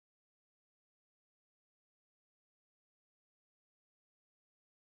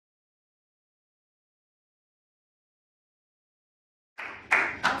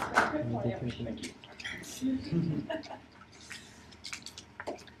Thank you.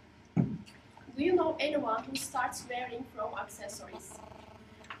 Do you know anyone who starts wearing from accessories?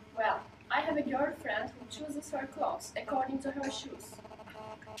 Well, I have a girlfriend who chooses her clothes according to her shoes,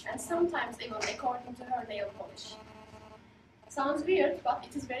 and sometimes even according to her nail polish. Sounds weird, but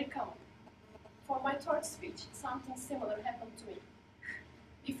it is very common. For my third speech, something similar happened to me.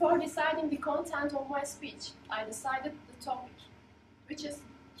 Before deciding the content of my speech, I decided the topic, which is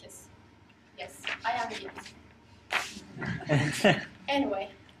kiss. Yes, I am guilty. Anyway,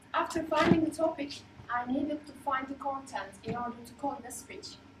 after finding the topic, I needed to find the content in order to call it a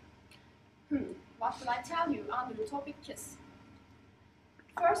speech. What will I tell you under the topic kiss?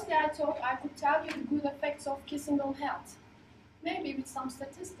 Firstly, I thought I could tell you the good effects of kissing on health. Maybe with some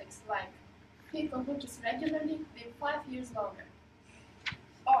statistics like people who kiss regularly live 5 years longer.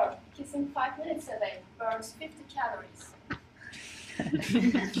 Or kissing 5 minutes a day burns 50 calories.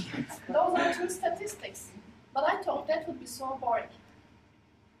 Those are true statistics, but I thought that would be so boring.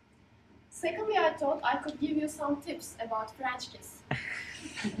 Secondly, I thought I could give you some tips about French kiss.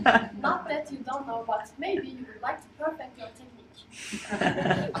 Not that you don't know, but maybe you would like to perfect your technique.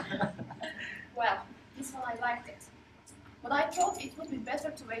 Well, this one I liked it. But I thought it would be better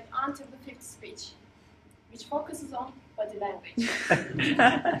to wait until the fifth speech, which focuses on body language.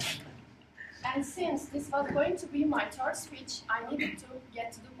 And since this was going to be my third speech, I needed to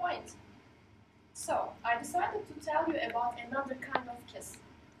get to the point. So, I decided to tell you about another kind of kiss.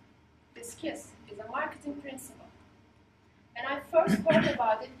 This kiss is a marketing principle. And I first heard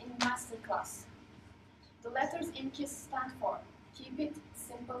about it in master class. The letters in KISS stand for keep it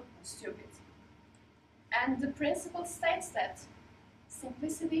simple, stupid. And the principle states that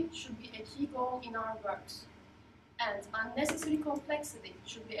simplicity should be a key goal in our works, and unnecessary complexity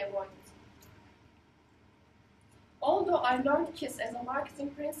should be avoided. Although I learned KISS as a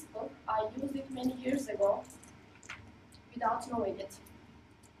marketing principle, I used it many years ago without knowing it.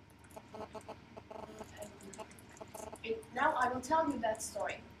 Now I will tell you that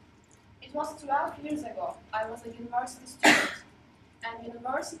story. It was 12 years ago. I was a university student, and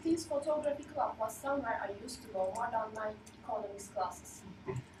university's photography club was somewhere I used to go more than my economics classes.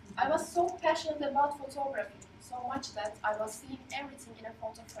 I was so passionate about photography, so much that I was seeing everything in a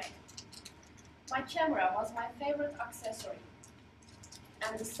photo frame. My camera was my favorite accessory,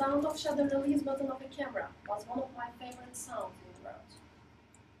 and the sound of shutter release button of a camera was one of my favorite sounds in the world.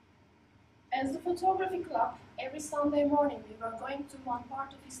 As the photography club, every Sunday morning we were going to one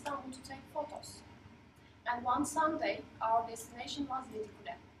part of Istanbul to take photos. And one Sunday, our destination was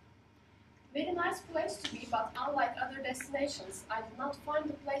Yedikule. Very nice place to be, but unlike other destinations, I did not find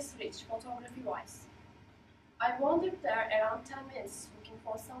the place rich photography-wise. I wandered there around 10 minutes looking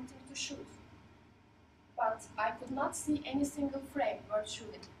for something to shoot. But I could not see any single frame worth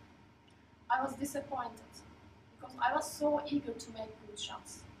shooting. I was disappointed, because I was so eager to make good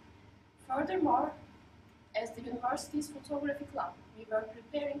shots. Furthermore, as the university's photography club, we were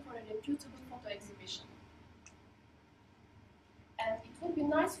preparing for a reputable photo exhibition. And it would be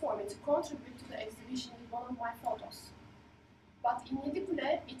nice for me to contribute to the exhibition with one of my photos. But in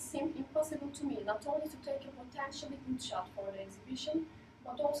Yedikule, it seemed impossible to me not only to take a potentially good shot for the exhibition,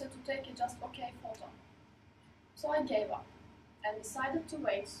 but also to take a just okay photo. So I gave up and decided to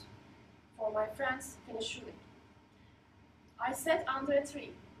wait for my friends to finish shooting. I sat under a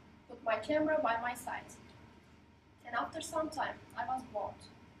tree, put my camera by my side, and after some time I was bored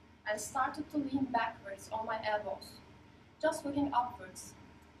and started to lean backwards on my elbows, just looking upwards.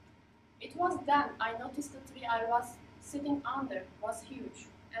 It was then I noticed the tree I was sitting under was huge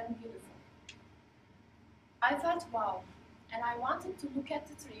and beautiful. I felt wow, and I wanted to look at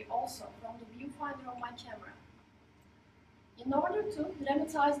the tree also from the viewfinder of my camera. In order to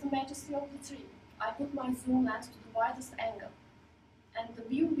dramatize the majesty of the tree, I put my zoom lens to the widest angle, and the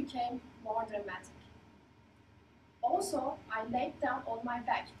view became more dramatic. Also, I laid down on my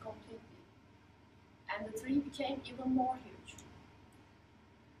back completely, and the tree became even more huge.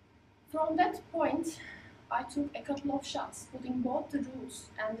 From that point, I took a couple of shots, putting both the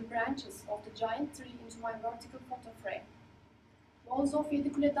roots and the branches of the giant tree into my vertical photo frame. Walls of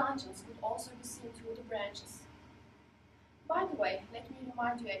Yedikule dungeons could also be seen through the branches. By the way, let me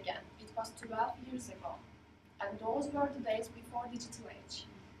remind you again, it was 12 years ago, and those were the days before digital age.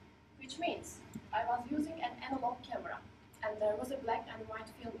 Which means I was using an analog camera, and there was a black and white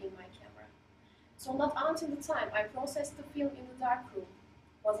film in my camera. So not until the time I processed the film in the dark room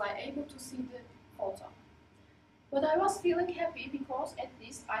was I able to see the photo. But I was feeling happy because at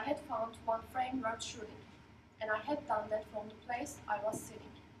least I had found one frame worth shooting, and I had done that from the place I was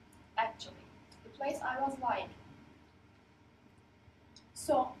sitting. Actually, the place I was lying.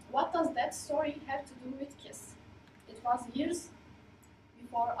 So, what does that story have to do with kiss? It was years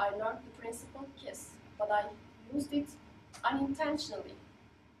before I learned the principle kiss, but I used it unintentionally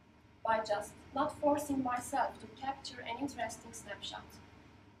by just not forcing myself to capture an interesting snapshot.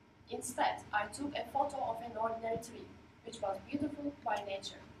 Instead, I took a photo of an ordinary tree, which was beautiful by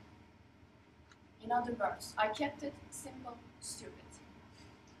nature. In other words, I kept it simple, stupid.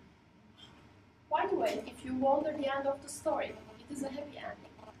 By the way, if you wonder the end of the story, it is a happy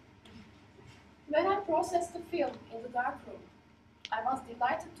ending. When I processed the film in the dark room, I was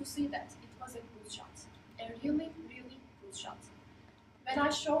delighted to see that it was a good shot. A really, really good shot. When I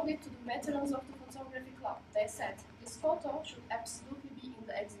showed it to the veterans of the photography club, they said, this photo should absolutely be in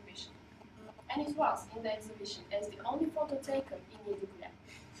the exhibition. And it was in the exhibition as the only photo taken in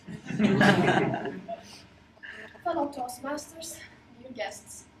Istanbul. Fellow Toastmasters, dear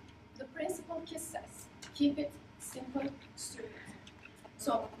guests, the principle KISS says, keep it simple, stupid.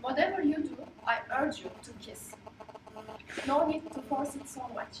 So, whatever you do, I urge you to kiss. No need to force it so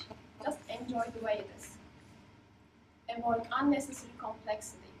much. Just enjoy the way it is. Avoid unnecessary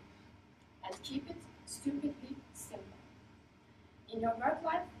complexity. And keep it stupidly simple. In your work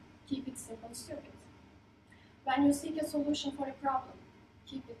life, keep it simple, stupid. When you seek a solution for a problem,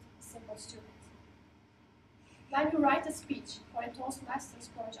 keep it simple, stupid. When you write a speech for a Toastmasters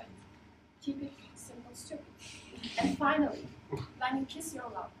project, keep it simple, stupid. And finally, when you kiss your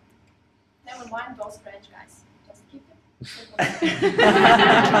love, never mind those French guys, just keep it simple, stupid.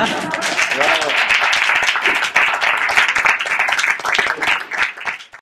 Bravo.